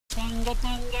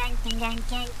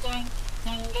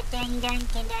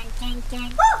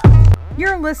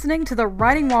You're listening to the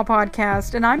Writing Wall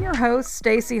Podcast, and I'm your host,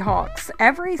 Stacey Hawks.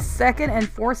 Every second and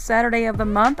fourth Saturday of the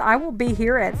month, I will be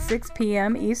here at 6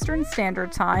 p.m. Eastern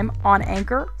Standard Time on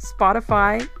Anchor,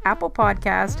 Spotify, Apple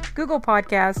Podcast, Google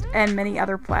Podcast, and many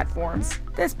other platforms.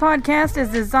 This podcast is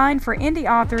designed for indie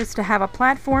authors to have a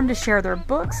platform to share their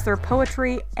books, their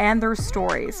poetry, and their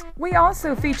stories. We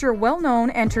also feature well-known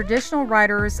and traditional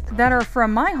writers that are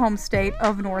from my home state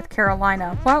of North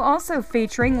Carolina, while also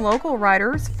featuring local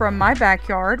writers from my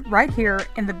backyard right here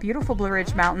in the beautiful Blue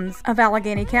Ridge Mountains of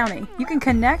Allegheny County. You can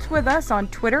connect with us on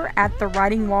Twitter at The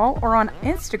Writing Wall or on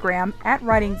Instagram at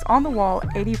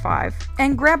WritingsOnTheWall85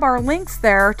 and grab our links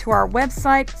there to our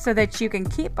website so that you can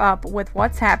keep up with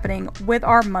what's happening with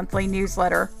our monthly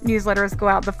newsletter. Newsletters go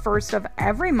out the first of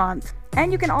every month,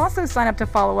 and you can also sign up to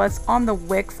follow us on the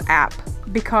Wix app.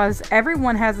 Because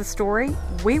everyone has a story,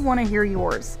 we want to hear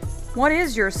yours. What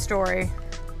is your story?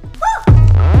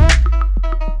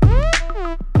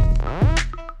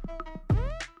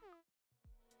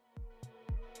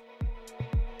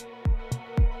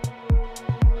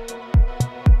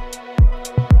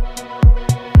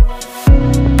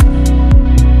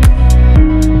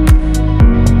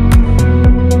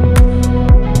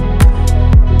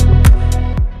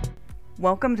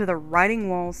 Welcome to the Writing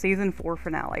Wall Season 4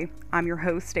 finale. I'm your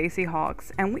host, Stacey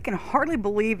Hawks, and we can hardly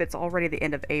believe it's already the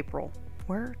end of April.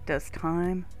 Where does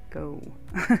time go?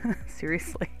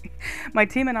 Seriously. My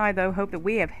team and I, though, hope that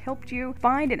we have helped you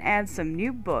find and add some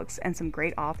new books and some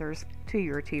great authors to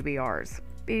your TBRs.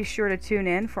 Be sure to tune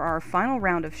in for our final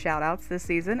round of shout-outs this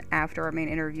season after our main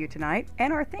interview tonight,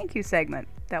 and our thank you segment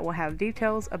that will have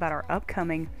details about our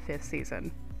upcoming 5th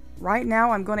season. Right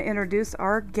now, I'm going to introduce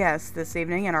our guest this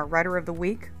evening and our Writer of the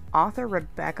Week, author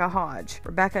Rebecca Hodge.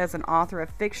 Rebecca is an author of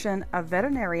fiction, a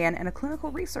veterinarian, and a clinical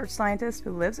research scientist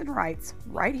who lives and writes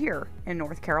right here in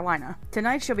North Carolina.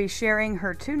 Tonight, she'll be sharing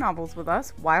her 2 novels with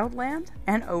us, Wildland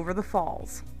and Over the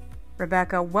Falls.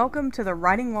 Rebecca, welcome to the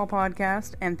Writing Wall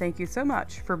Podcast, and thank you so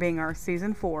much for being our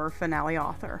Season 4 finale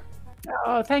author.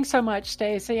 Oh, thanks so much,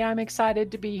 Stacey. I'm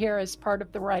excited to be here as part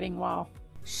of the Writing Wall.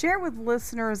 Share with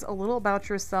listeners a little about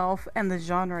yourself and the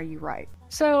genre you write.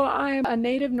 So I'm a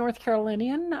native North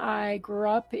Carolinian. I grew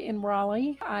up in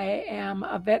Raleigh. I am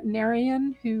a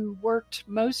veterinarian who worked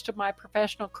most of my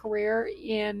professional career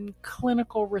in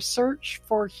clinical research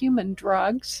for human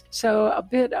drugs. So a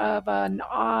bit of an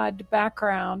odd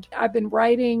background. I've been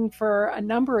writing for a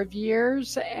number of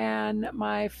years, and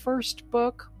my first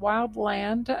book,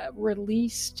 Wildland,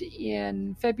 released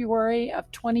in February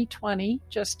of 2020,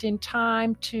 just in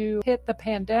time to hit the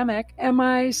pandemic. And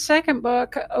my second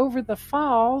book, Over the Falls,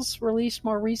 released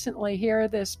more recently here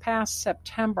this past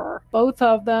September. Both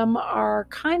of them are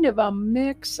kind of a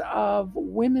mix of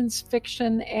women's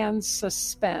fiction and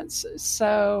suspense.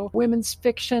 So women's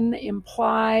fiction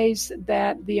implies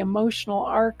that the emotional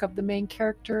arc of the main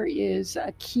character is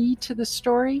a key to the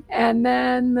story. And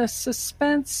then the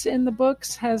suspense in the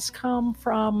books has come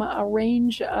from a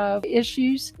range of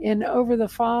issues. In Over the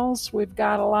Falls, we've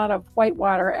got a lot of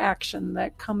whitewater action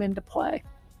that come into play.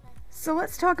 So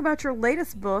let's talk about your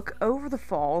latest book, Over the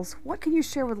Falls. What can you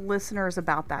share with listeners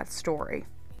about that story?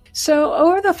 So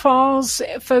Over the Falls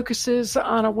focuses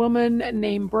on a woman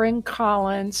named Bryn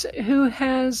Collins who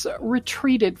has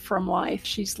retreated from life.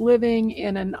 She's living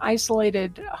in an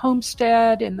isolated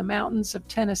homestead in the mountains of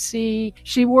Tennessee.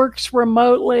 She works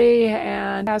remotely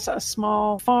and has a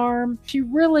small farm. She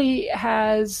really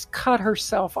has cut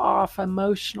herself off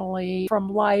emotionally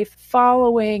from life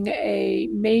following a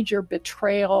major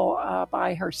betrayal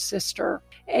by her sister.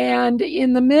 And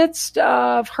in the midst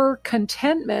of her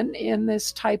contentment in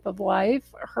this type of life,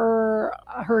 her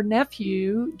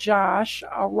nephew, Josh,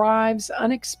 arrives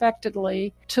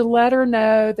unexpectedly to let her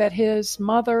know that his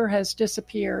mother has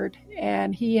disappeared,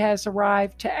 and he has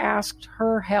arrived to ask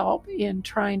her help in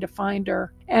trying to find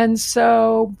her. And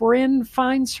so Bryn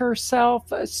finds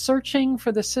herself searching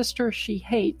for the sister she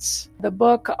hates. The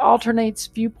book alternates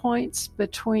viewpoints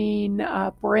between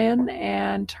Bryn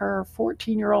and her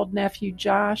 14-year-old nephew,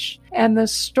 Josh. And the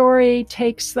story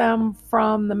takes them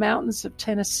from the mountains of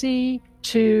Tennessee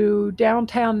to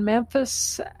downtown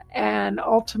Memphis and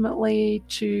ultimately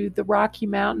to the Rocky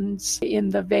Mountains in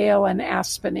the Vail and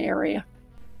Aspen area.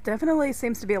 Definitely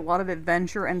seems to be a lot of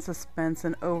adventure and suspense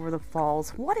in Over the Falls.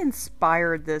 What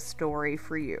inspired this story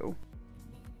for you?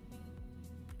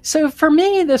 So for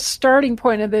me, the starting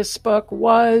point of this book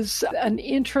was an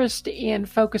interest in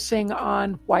focusing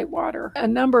on whitewater. A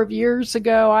number of years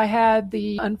ago, I had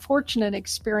the unfortunate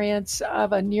experience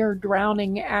of a near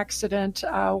drowning accident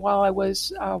while I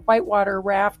was whitewater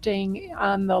rafting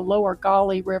on the Lower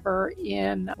Gauley River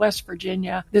in West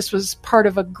Virginia. This was part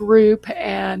of a group,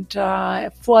 and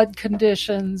flood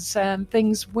conditions and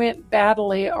things went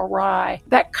badly awry.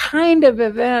 That kind of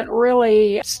event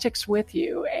really sticks with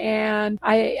you. And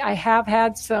I have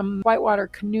had some whitewater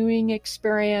canoeing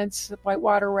experience,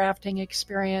 whitewater rafting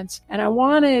experience, and I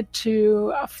wanted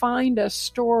to find a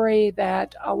story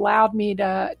that allowed me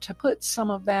to put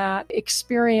some of that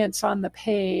experience on the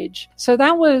page. So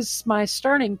that was my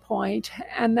starting point.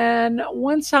 And then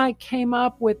once I came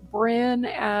up with Bryn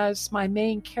as my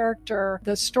main character,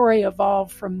 the story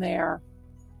evolved from there.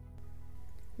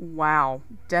 Wow.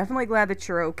 Definitely glad that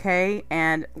you're okay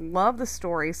and love the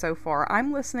story so far.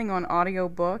 I'm listening on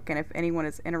audiobook, and if anyone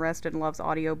is interested and loves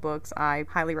audiobooks, I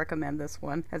highly recommend this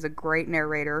one. It has a great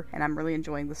narrator, and I'm really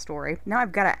enjoying the story. Now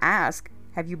I've got to ask,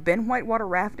 have you been whitewater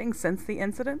rafting since the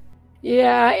incident?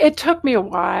 Yeah, it took me a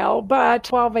while, but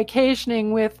while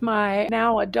vacationing with my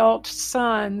now adult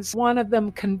sons, one of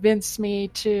them convinced me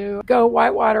to go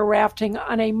whitewater rafting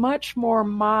on a much more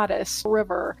modest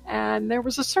river. And there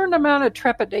was a certain amount of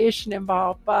trepidation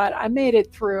involved, but I made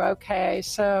it through okay.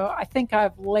 So I think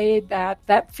I've laid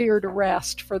that fear to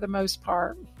rest for the most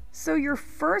part. So your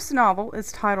first novel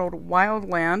is titled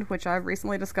Wildland, which I've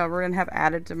recently discovered and have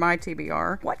added to my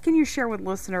TBR. What can you share with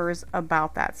listeners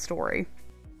about that story?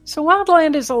 So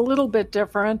Wildland is a little bit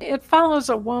different. It follows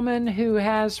a woman who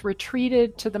has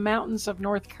retreated to the mountains of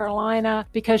North Carolina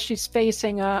because she's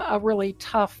facing a really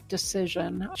tough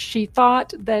decision. She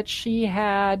thought that she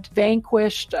had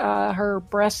vanquished her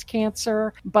breast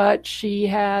cancer, but she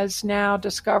has now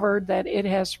discovered that it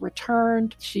has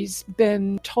returned. She's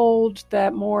been told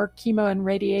that more chemo and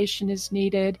radiation is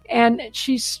needed, and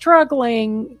she's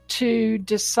struggling to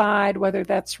decide whether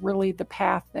that's really the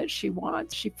path that she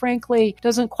wants. She frankly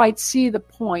doesn't quite see the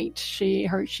point.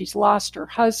 She's lost her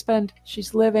husband.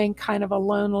 She's living kind of a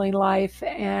lonely life,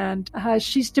 and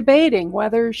she's debating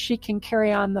whether she can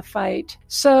carry on the fight.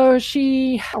 So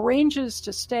she arranges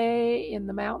to stay in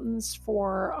the mountains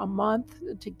for a month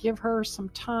to give her some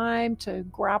time to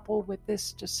grapple with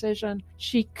this decision.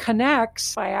 She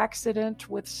connects by accident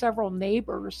with several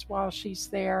neighbors while she's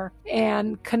there,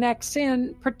 and connects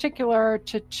in particular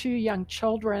to two young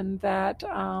children that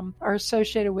are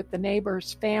associated with the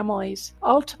neighbors' families.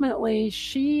 Ultimately,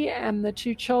 she and the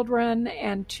two children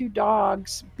and two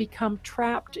dogs become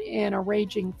trapped in a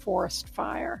raging forest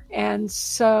fire. And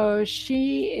so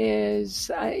she is,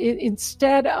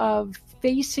 instead of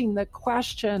facing the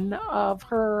question of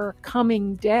her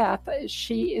coming death,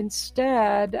 she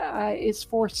instead is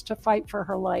forced to fight for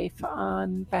her life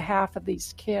on behalf of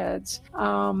these kids.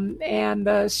 And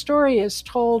the story is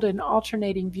told in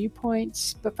alternating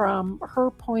viewpoints from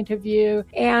her point of view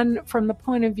and from the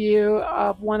point of view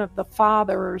of one of the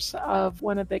fathers of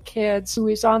one of the kids who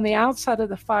is on the outside of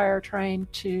the fire trying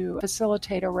to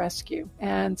facilitate a rescue.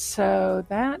 And so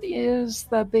that is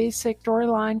the basic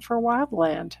storyline for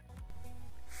Wildland.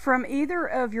 From either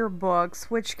of your books,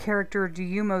 which character do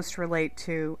you most relate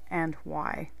to and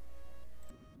why?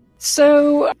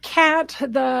 So Kat,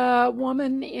 the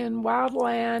woman in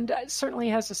Wildland, certainly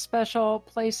has a special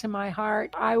place in my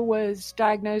heart. I was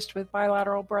diagnosed with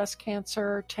bilateral breast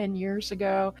cancer 10 years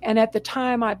ago. And at the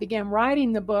time I began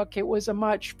writing the book, it was a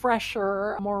much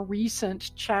fresher, more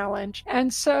recent challenge.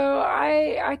 And so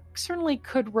I certainly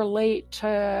could relate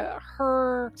to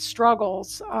her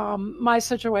struggles. My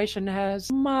situation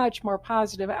has much more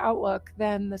positive outlook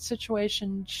than the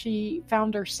situation she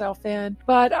found herself in.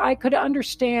 But I could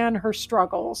understand her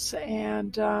struggles,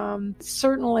 and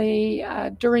certainly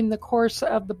during the course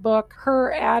of the book,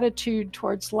 her attitude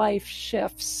towards life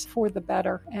shifts for the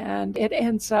better, and it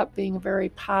ends up being a very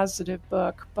positive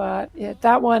book. But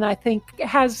that one, I think,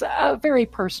 has a very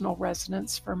personal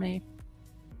resonance for me.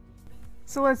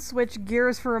 So let's switch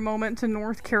gears for a moment to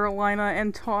North Carolina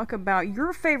and talk about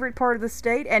your favorite part of the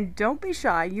state. And don't be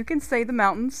shy, you can say the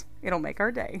mountains. It'll make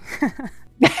our day.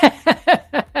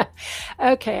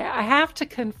 Okay, I have to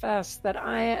confess that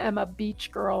I am a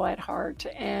beach girl at heart,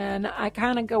 and I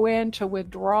kind of go into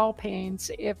withdrawal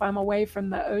pains if I'm away from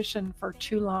the ocean for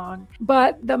too long.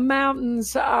 But the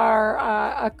mountains are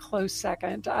a close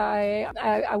second.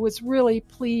 I was really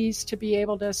pleased to be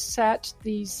able to set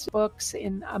these books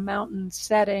in a mountain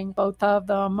setting, both of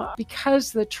them,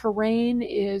 because the terrain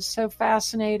is so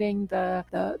fascinating.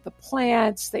 The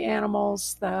plants, the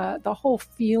animals, the whole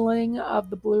feeling of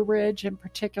the Blue Ridge in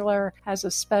particular has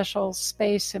a special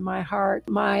space in my heart.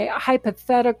 My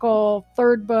hypothetical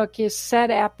third book is set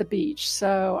at the beach,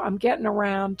 so I'm getting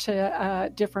around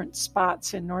to different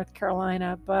spots in North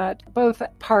Carolina, but both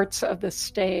parts of the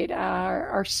state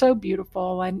are so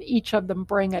beautiful, and each of them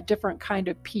bring a different kind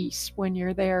of peace when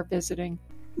you're there visiting.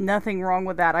 Nothing wrong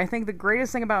with that. I think the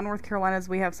greatest thing about North Carolina is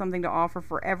we have something to offer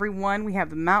for everyone. We have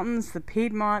the mountains, the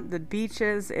Piedmont, the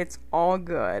beaches. It's all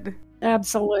good.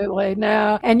 Absolutely.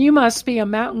 No. And you must be a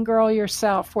mountain girl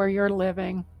yourself where you're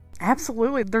living.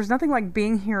 Absolutely. There's nothing like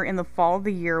being here in the fall of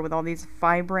the year with all these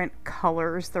vibrant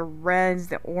colors, the reds,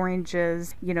 the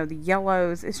oranges, the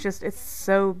yellows. It's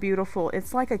so beautiful.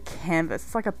 It's like a canvas.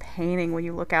 It's like a painting when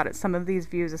you look out at some of these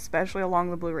views, especially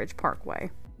along the Blue Ridge Parkway.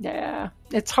 Yeah,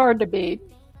 it's hard to beat.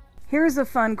 Here's a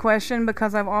fun question,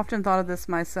 because I've often thought of this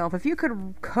myself. If you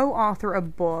could co-author a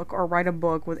book or write a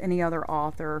book with any other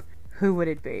author, who would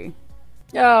it be?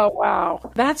 Oh,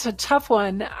 wow. That's a tough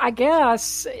one. I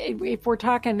guess if we're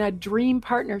talking a dream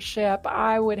partnership,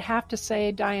 I would have to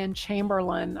say Diane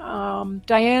Chamberlain.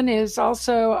 Diane is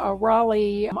also a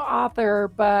Raleigh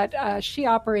author, but she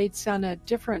operates on a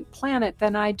different planet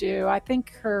than I do. I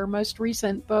think her most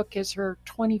recent book is her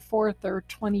 24th or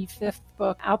 25th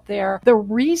book out there. The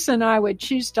reason I would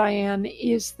choose Diane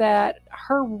is that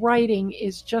her writing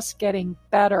is just getting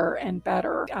better and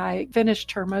better. I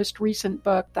finished her most recent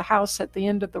book, The House at the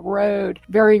End of the Road,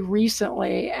 very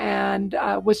recently, and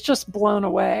was just blown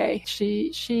away.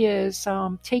 She is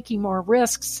taking more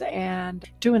risks and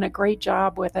doing a great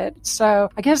job with it. So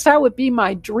I guess that would be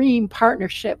my dream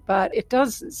partnership, but it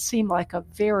doesn't seem like a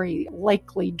very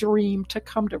likely dream to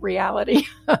come to reality.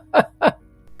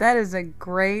 That is a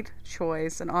great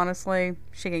choice, and honestly,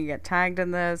 she can get tagged in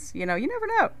this. You never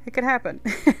know. It could happen.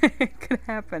 It could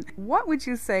happen. What would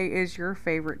you say is your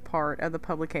favorite part of the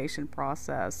publication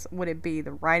process? Would it be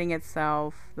the writing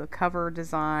itself, the cover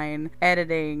design,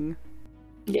 editing?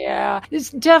 Yeah, it's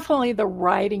definitely the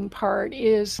writing part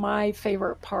is my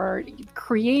favorite part.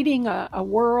 Creating a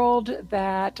world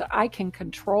that I can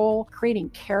control, creating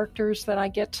characters that I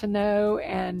get to know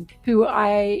and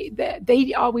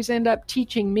they always end up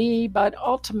teaching me, but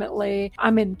ultimately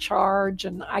I'm in charge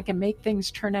and I can make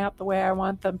things turn out the way I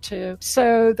want them to.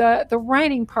 So the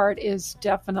writing part is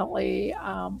definitely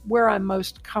where I'm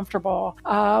most comfortable.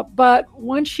 But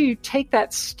once you take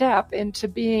that step into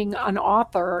being an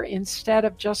author instead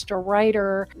of just a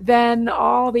writer, then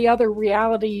all the other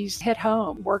realities hit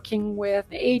home. Working with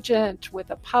an agent,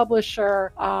 with a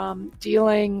publisher,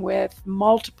 dealing with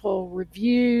multiple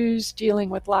reviews, dealing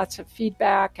with lots of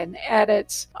feedback and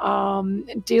edits,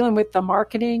 dealing with the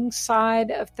marketing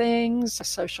side of things,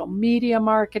 social media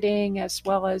marketing, as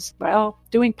well as,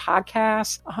 doing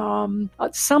podcasts.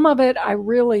 Some of it I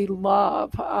really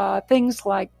love. Things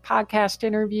like podcast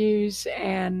interviews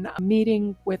and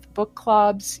meeting with book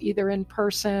clubs, either in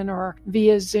person or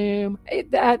via Zoom.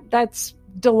 That's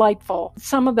delightful.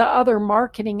 Some of the other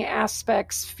marketing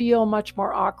aspects feel much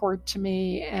more awkward to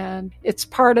me, and it's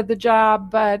part of the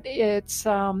job, but it's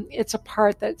a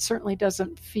part that certainly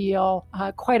doesn't feel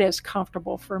quite as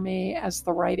comfortable for me as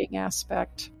the writing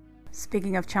aspect.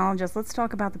 Speaking of challenges, let's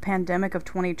talk about the pandemic of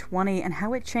 2020 and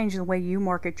how it changed the way you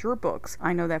market your books.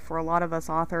 I know that for a lot of us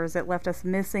authors, it left us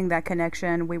missing that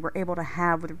connection we were able to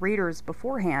have with readers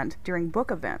beforehand during book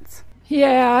events.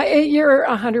 Yeah, you're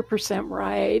 100%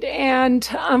 right. And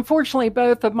unfortunately,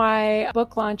 both of my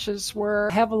book launches were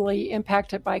heavily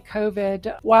impacted by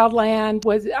COVID. Wildland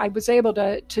I was able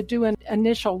to do an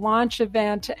initial launch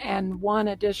event and one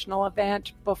additional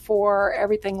event before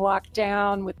everything locked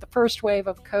down with the first wave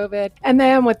of COVID. And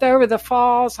then with Over the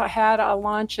Falls, I had a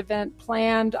launch event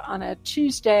planned on a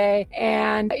Tuesday,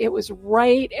 and it was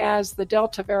right as the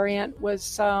Delta variant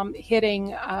was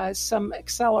hitting some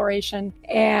acceleration.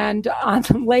 And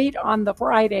late on the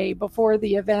Friday before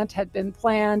the event had been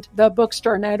planned, the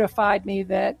bookstore notified me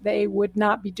that they would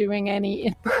not be doing any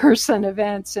in-person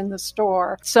events in the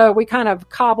store. So we kind of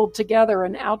cobbled together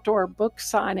an outdoor book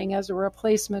signing as a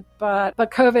replacement, but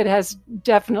COVID has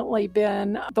definitely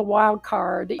been the wild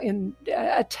card in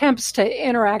attempts to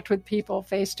interact with people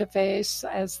face to face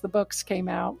as the books came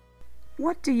out.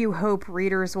 What do you hope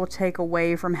readers will take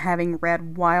away from having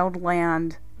read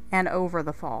Wildland and Over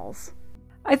the Falls?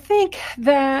 I think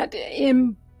that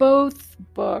in both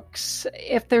books,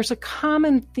 if there's a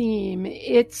common theme,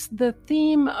 it's the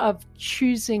theme of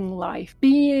choosing life,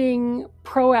 being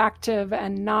proactive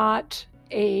and not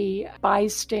a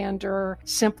bystander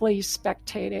simply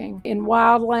spectating. In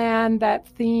Wildland, that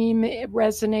theme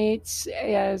resonates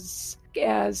as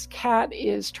as Kat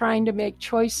is trying to make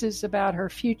choices about her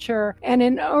future. And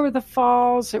in Over the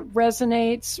Falls, it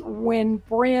resonates when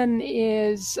Bryn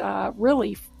is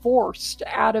really forced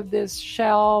out of this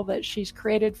shell that she's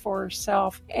created for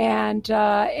herself and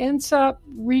ends up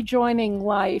rejoining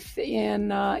life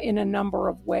in a number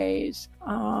of ways.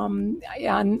 On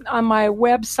my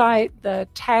website, the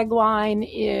tagline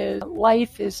is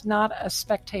 "Life is not a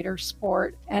spectator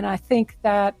sport," and I think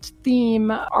that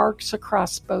theme arcs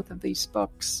across both of these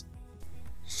books.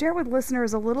 Share with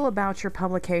listeners a little about your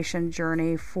publication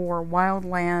journey for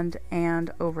Wildland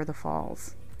and Over the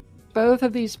Falls. Both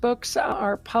of these books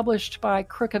are published by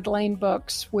Crooked Lane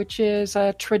Books, which is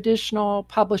a traditional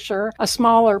publisher, a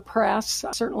smaller press,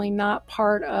 certainly not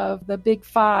part of the Big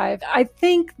Five. I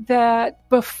think that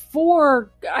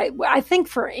I think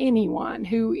for anyone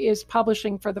who is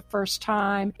publishing for the first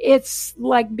time, it's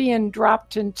like being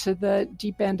dropped into the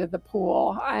deep end of the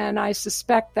pool. And I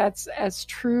suspect that's as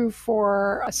true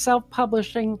for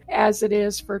self-publishing as it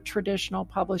is for traditional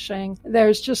publishing.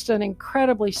 There's just an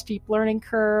incredibly steep learning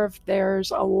curve.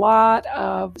 There's a lot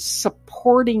of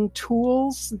supporting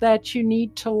tools that you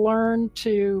need to learn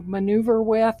to maneuver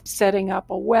with, setting up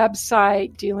a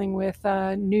website, dealing with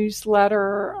a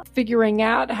newsletter, figuring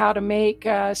out how to make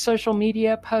social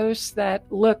media posts that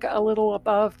look a little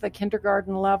above the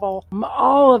kindergarten level.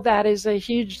 All of that is a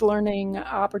huge learning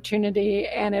opportunity,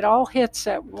 and it all hits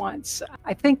at once.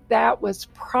 I think that was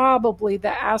probably the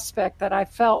aspect that I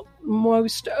felt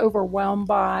most overwhelmed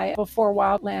by before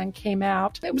Wildland came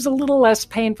out. It was a little less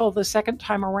painful the second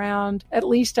time around. At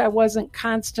least I wasn't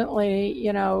constantly,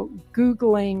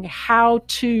 Googling how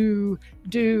to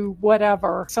do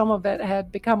whatever. Some of it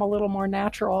had become a little more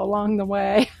natural along the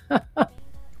way.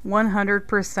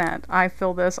 100%. I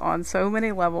feel this on so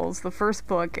many levels. The first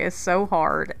book is so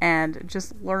hard, and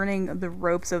just learning the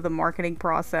ropes of the marketing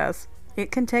process,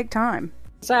 it can take time.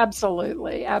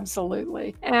 Absolutely.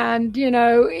 And,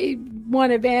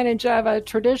 one advantage of a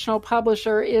traditional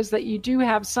publisher is that you do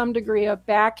have some degree of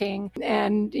backing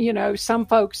and, some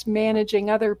folks managing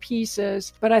other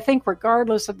pieces. But I think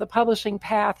regardless of the publishing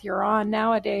path you're on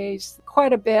nowadays,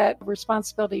 quite a bit of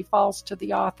responsibility falls to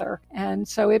the author. And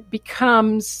so it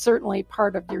becomes certainly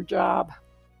part of your job.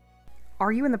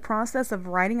 Are you in the process of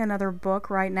writing another book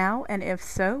right now? And if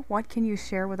so, what can you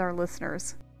share with our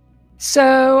listeners?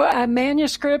 So a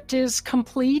manuscript is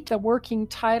complete. The working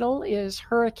title is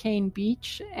Hurricane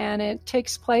Beach, and it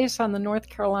takes place on the North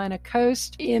Carolina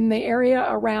coast in the area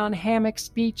around Hammocks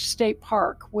Beach State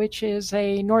Park, which is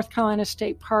a North Carolina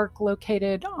state park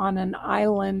located on an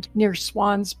island near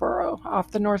Swansboro off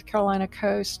the North Carolina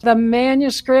coast. The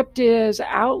manuscript is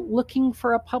out looking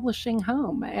for a publishing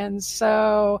home, and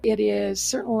so it is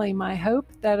certainly my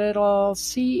hope that it'll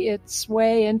see its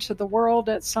way into the world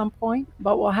at some point,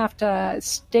 but we'll have to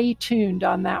stay tuned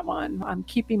on that one. I'm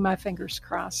keeping my fingers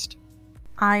crossed.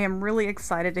 I am really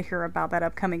excited to hear about that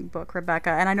upcoming book,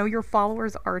 Rebecca, and I know your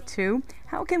followers are too.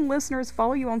 How can listeners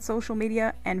follow you on social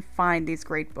media and find these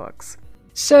great books?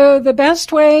 So the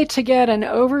best way to get an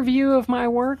overview of my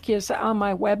work is on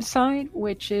my website,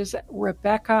 which is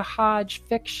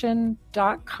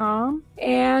RebeccaHodgeFiction.com.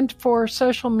 And for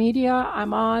social media,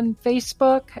 I'm on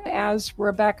Facebook as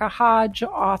Rebecca Hodge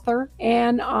Author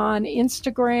and on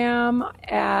Instagram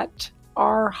at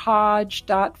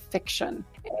rhodge.fiction.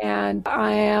 And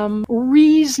I am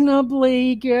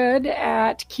reasonably good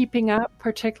at keeping up,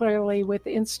 particularly with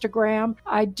Instagram.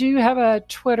 I do have a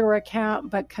Twitter account,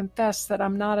 but confess that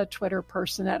I'm not a Twitter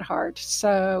person at heart.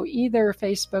 So either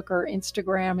Facebook or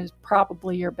Instagram is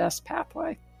probably your best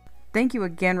pathway. Thank you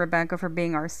again, Rebecca, for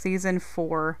being our Season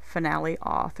 4 finale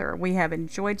author. We have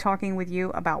enjoyed talking with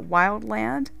you about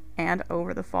Wildland and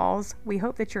Over the Falls. We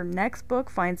hope that your next book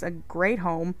finds a great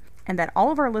home and that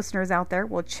all of our listeners out there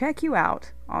will check you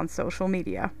out on social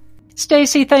media.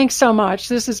 Stacy, thanks so much.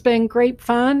 This has been great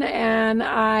fun, and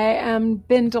I am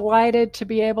been delighted to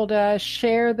be able to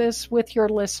share this with your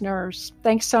listeners.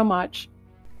 Thanks so much.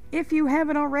 If you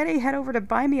haven't already, head over to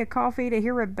Buy Me a Coffee to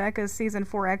hear Rebecca's Season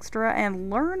 4 Extra and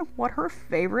learn what her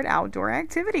favorite outdoor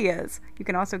activity is. You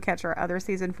can also catch our other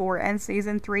Season 4 and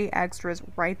Season 3 extras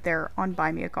right there on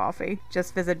Buy Me a Coffee.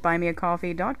 Just visit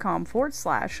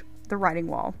buymeacoffee.com/The Writing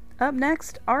Wall. Up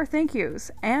next, our thank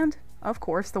yous, and, of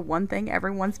course, the one thing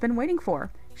everyone's been waiting for,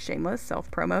 shameless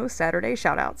self-promo Saturday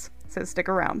shoutouts. So stick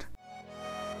around.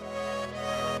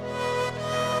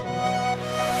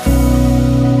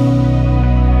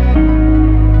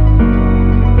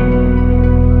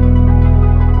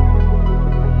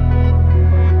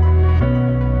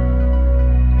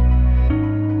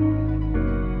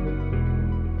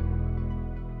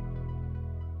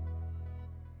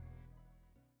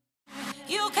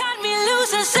 You got me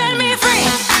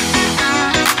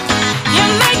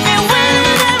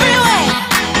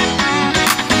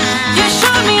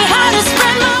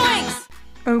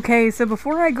Okay, so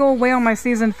before I go away on my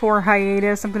season 4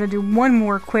 hiatus, I'm going to do one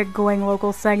more quick going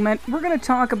local segment. We're going to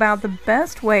talk about the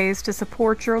best ways to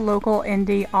support your local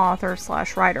indie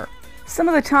author/writer. Some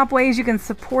of the top ways you can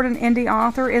support an indie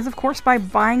author is, of course, by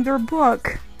buying their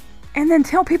book. And then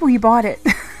tell people you bought it.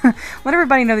 Let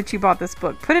everybody know that you bought this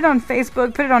book. Put it on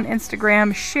Facebook, put it on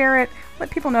Instagram, share it, let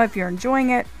people know if you're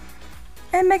enjoying it,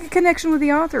 and make a connection with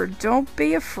the author. Don't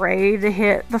be afraid to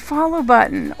hit the follow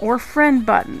button or friend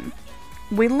button.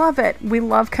 We love it. We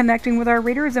love connecting with our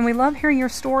readers, and we love hearing your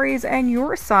stories and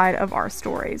your side of our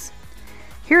stories.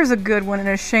 Here's a good one and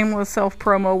a shameless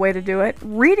self-promo way to do it.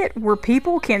 Read it where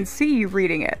people can see you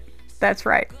reading it. That's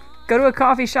right. Go to a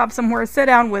coffee shop somewhere, sit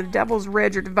down with Devil's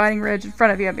Ridge or Dividing Ridge in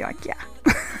front of you and be like, yeah.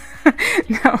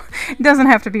 No, it doesn't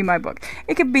have to be my book.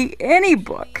 It could be any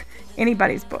book,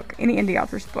 anybody's book, any indie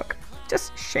author's book.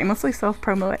 Just shamelessly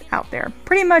self-promo it out there.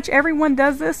 Pretty much everyone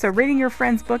does this, so reading your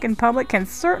friend's book in public can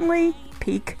certainly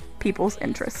pique people's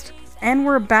interest. And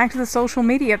we're back to the social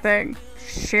media thing.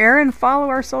 Share and follow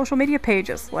our social media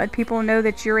pages. Let people know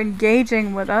that you're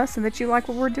engaging with us and that you like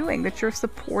what we're doing, that you're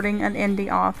supporting an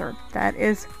indie author. That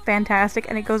is fantastic,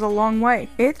 and it goes a long way.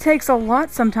 It takes a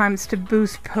lot sometimes to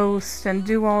boost posts and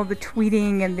do all the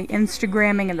tweeting and the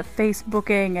Instagramming and the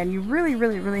Facebooking, and you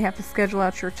really have to schedule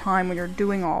out your time when you're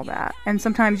doing all that. And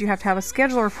sometimes you have to have a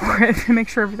scheduler for it to make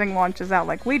sure everything launches out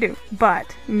like we do.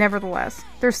 But nevertheless,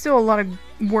 there's still a lot of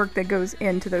work that goes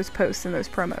into those posts and those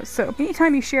promos. So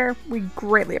anytime you share, we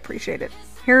greatly appreciate it.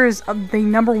 Here's the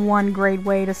number one great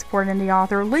way to support an indie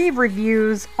author. Leave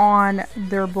reviews on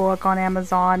their book on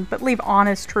Amazon, but leave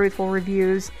honest, truthful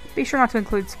reviews. Be sure not to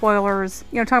include spoilers.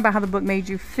 Talk about how the book made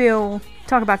you feel.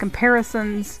 Talk about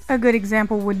comparisons. A good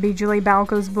example would be Julie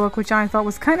Balco's book, which I thought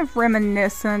was kind of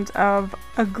reminiscent of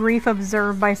A Grief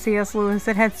Observed by C.S. Lewis.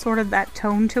 It had sort of that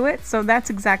tone to it, so that's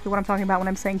exactly what I'm talking about when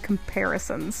I'm saying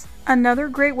comparisons. Another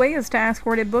great way is to ask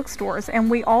for it at bookstores, and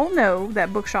we all know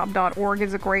that bookshop.org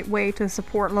is a great way to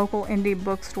support local indie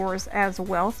bookstores as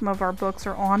well. Some of our books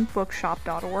are on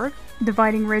bookshop.org.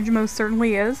 Dividing Ridge most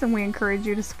certainly is, and we encourage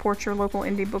you to support your local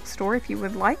indie bookstore if you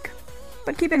would like.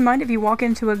 But keep in mind, if you walk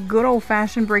into a good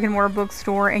old-fashioned brick-and-mortar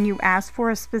bookstore and you ask for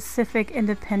a specific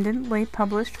independently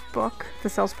published book, the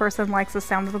salesperson likes the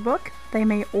sound of the book, they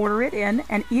may order it in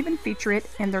and even feature it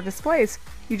in their displays.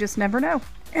 You just never know.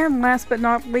 And last but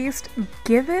not least,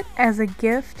 give it as a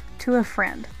gift to a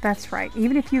friend. That's right.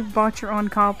 Even if you've bought your own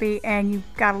copy and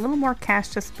you've got a little more cash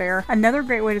to spare, another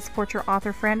great way to support your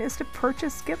author friend is to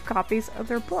purchase gift copies of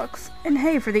their books. And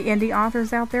hey, for the indie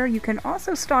authors out there, you can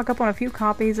also stock up on a few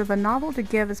copies of the novel to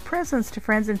give as presents to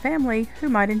friends and family who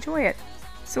might enjoy it.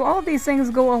 So all of these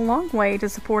things go a long way to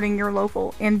supporting your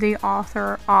local indie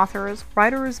authors,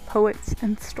 writers, poets,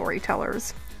 and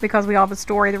storytellers. Because we all have a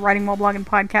story, the Writing While Blogging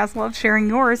podcast loves sharing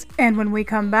yours. And when we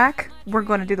come back, we're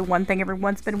going to do the one thing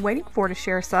everyone's been waiting for to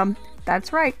share some.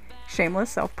 That's right,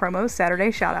 shameless self-promo Saturday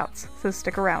shoutouts. So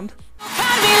stick around.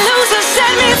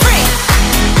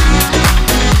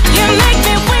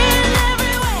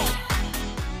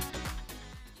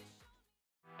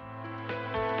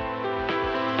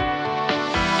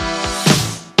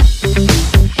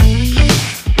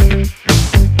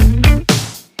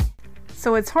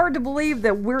 So it's hard to believe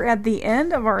that we're at the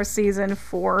end of our season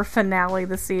 4 finale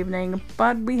this evening,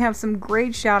 but we have some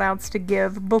great shout outs to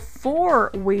give before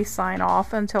we sign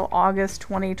off until August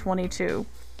 2022.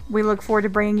 We look forward to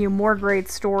bringing you more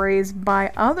great stories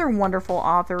by other wonderful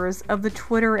authors of the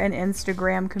Twitter and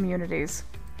Instagram communities.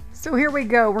 So here we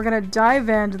go. We're going to dive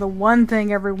into the one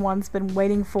thing everyone's been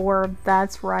waiting for.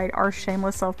 That's right, our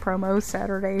shameless self-promo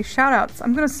Saturday shoutouts.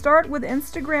 I'm going to start with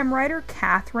Instagram writer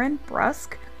Catherine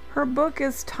Brusk. Her book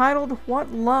is titled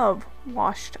What Love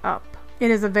Washed Up.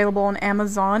 It is available on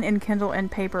Amazon in Kindle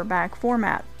and paperback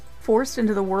format. Forced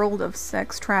into the world of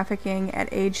sex trafficking at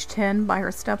age 10 by her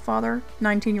stepfather,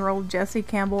 19-year-old Jessie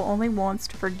Campbell only wants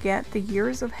to forget the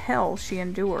years of hell she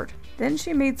endured. Then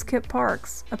she meets Kip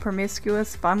Parks, a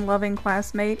promiscuous, fun-loving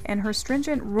classmate, and her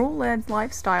stringent, rule-led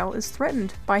lifestyle is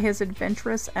threatened by his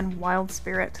adventurous and wild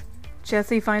spirit.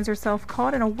 Jessie finds herself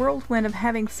caught in a whirlwind of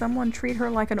having someone treat her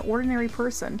like an ordinary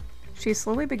person. She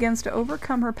slowly begins to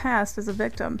overcome her past as a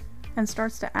victim and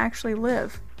starts to actually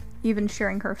live, even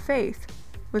sharing her faith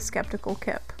with skeptical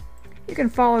Kip. You can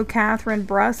follow Catherine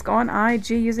Brusk on IG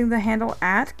using the handle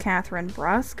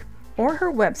 @CatherineBrusk or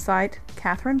her website,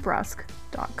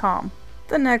 catherinebrusk.com.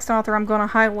 The next author I'm going to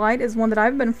highlight is one that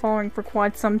I've been following for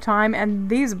quite some time, and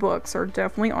these books are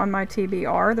definitely on my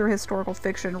TBR. They're historical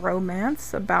fiction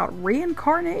romance about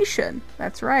reincarnation.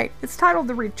 That's right. It's titled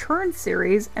The Return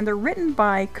Series, and they're written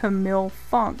by Camille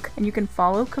Funk. And you can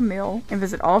follow Camille and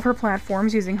visit all of her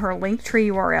platforms using her Linktree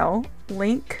URL,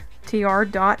 link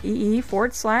tr.ee/C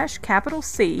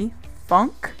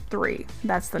Funk 3.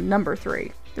 That's the number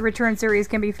 3. The return series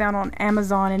can be found on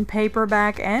Amazon in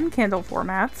paperback and Kindle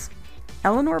formats.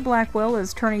 Eleanor Blackwell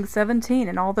is turning 17,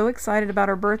 and although excited about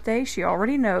her birthday, she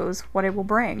already knows what it will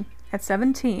bring. At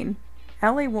 17,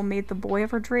 Ellie will meet the boy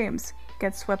of her dreams,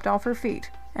 get swept off her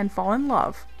feet, and fall in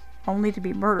love, only to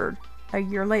be murdered a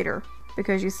year later.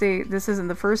 Because you see, this isn't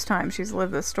the first time she's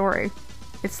lived this story.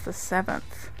 It's the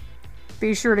 7th.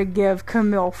 Be sure to give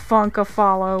Camille Funk a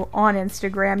follow on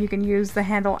Instagram. You can use the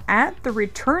handle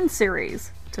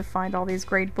 @TheReturnSeries to find all these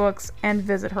great books and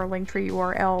visit her Linktree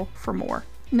URL for more.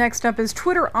 Next up is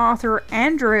Twitter author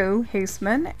Andrew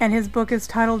Haseman, and his book is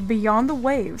titled Beyond the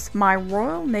Waves, My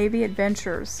Royal Navy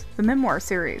Adventures, the memoir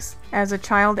series. As a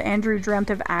child, Andrew dreamt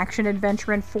of action,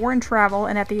 adventure, and foreign travel,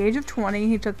 and at the age of 20,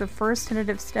 he took the first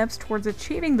tentative steps towards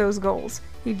achieving those goals.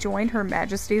 He joined Her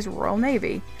Majesty's Royal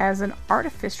Navy as an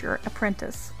artificer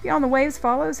apprentice. Beyond the Waves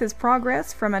follows his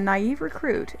progress from a naive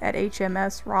recruit at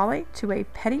HMS Raleigh to a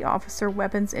petty officer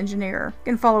weapons engineer.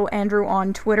 You can follow Andrew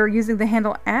on Twitter using the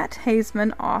handle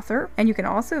 @HasemanAuthor, and you can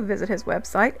also visit his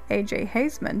website,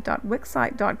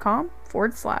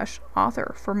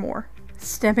 ajhaseman.wixsite.com/author for more.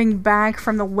 Stepping back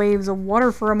from the waves of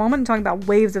water for a moment and talking about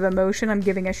waves of emotion, I'm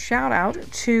giving a shout out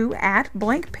to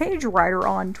 @BlankPageWriter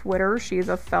on Twitter. She's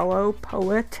a fellow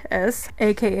poetess,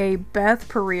 aka Beth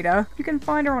Parita. You can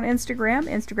find her on Instagram,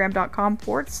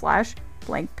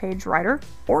 instagram.com/BlankPageWriter,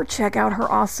 or check out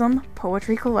her awesome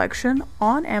poetry collection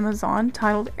on Amazon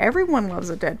titled Everyone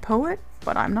Loves a Dead Poet,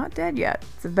 But I'm Not Dead Yet.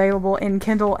 It's available in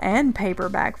Kindle and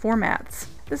paperback formats.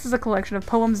 This is a collection of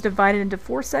poems divided into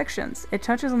 4 sections. It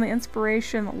touches on the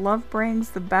inspiration love brings,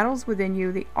 the battles within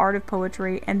you, the art of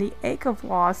poetry, and the ache of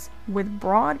loss, with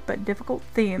broad but difficult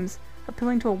themes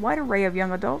appealing to a wide array of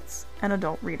young adults and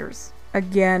adult readers.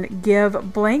 Again,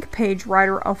 give Blank Page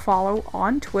Writer a follow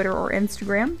on Twitter or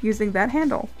Instagram using that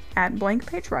handle,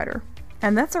 @BlankPageWriter.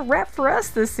 And that's a wrap for us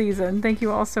this season. Thank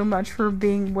you all so much for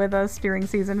being with us during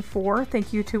season 4.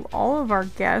 Thank you to all of our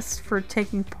guests for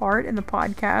taking part in the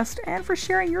podcast and for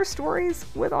sharing your stories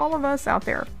with all of us out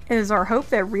there. It is our hope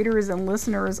that readers and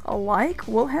listeners alike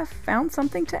will have found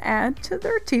something to add to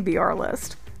their TBR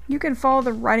list. You can follow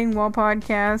the Writing Wall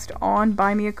podcast on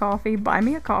Buy Me a Coffee,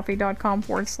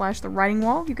 buymeacoffee.com/The Writing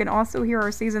Wall. You can also hear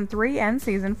our season 3 and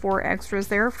season 4 extras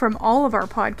there from all of our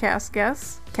podcast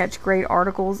guests. Catch great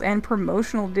articles and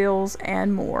promotional deals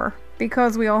and more.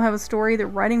 Because we all have a story, the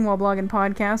Writing Wall blog and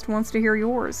podcast wants to hear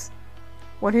yours.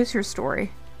 What is your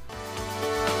story?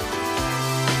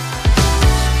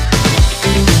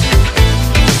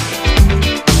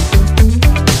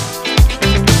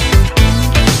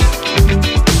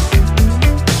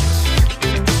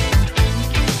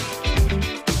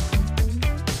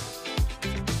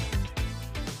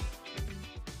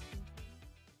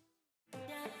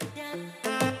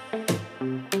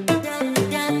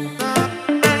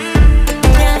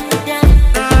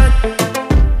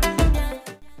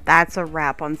 That's a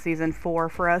wrap on season 4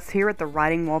 for us here at the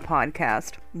Writing Wall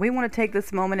podcast. We want to take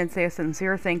this moment and say a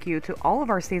sincere thank you to all of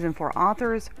our season 4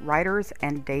 authors, writers,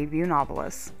 and debut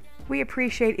novelists. We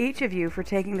appreciate each of you for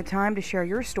taking the time to share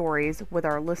your stories with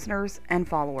our listeners and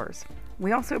followers.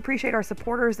 We also appreciate our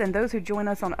supporters and those who join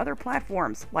us on other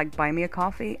platforms like Buy Me a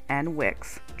Coffee and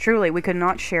Wix. Truly, we could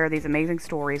not share these amazing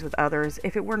stories with others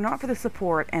if it were not for the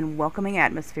support and welcoming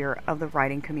atmosphere of the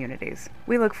writing communities.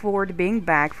 We look forward to being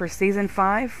back for Season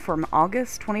 5 from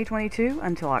August 2022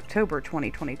 until October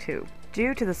 2022.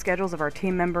 Due to the schedules of our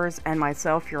team members and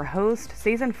myself, your host,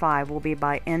 Season 5 will be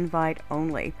by invite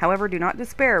only. However, do not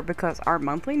despair because our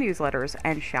monthly newsletters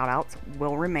and shoutouts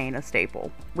will remain a staple.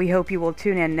 We hope you will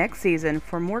tune in next season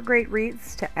for more great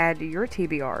reads to add to your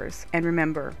TBRs. And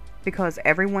remember, because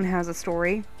everyone has a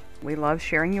story, we love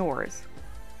sharing yours.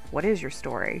 What is your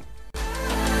story?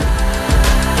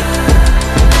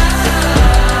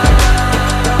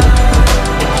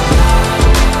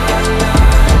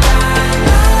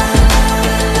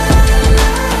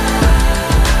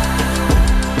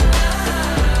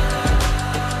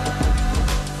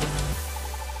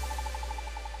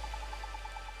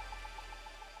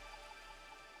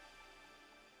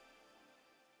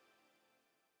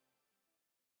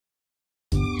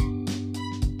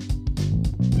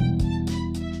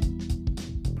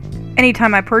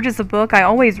 Anytime I purchase a book, I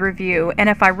always review, and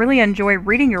if I really enjoy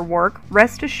reading your work,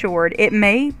 rest assured it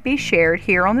may be shared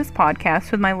here on this podcast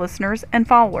with my listeners and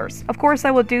followers. Of course,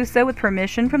 I will do so with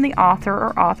permission from the author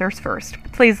or authors first.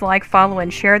 Please like, follow,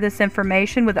 and share this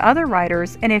information with other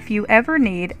writers, and if you ever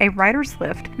need a writer's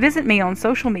lift, visit me on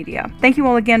social media. Thank you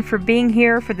all again for being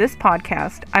here for this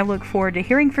podcast. I look forward to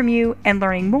hearing from you and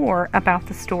learning more about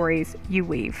the stories you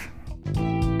weave.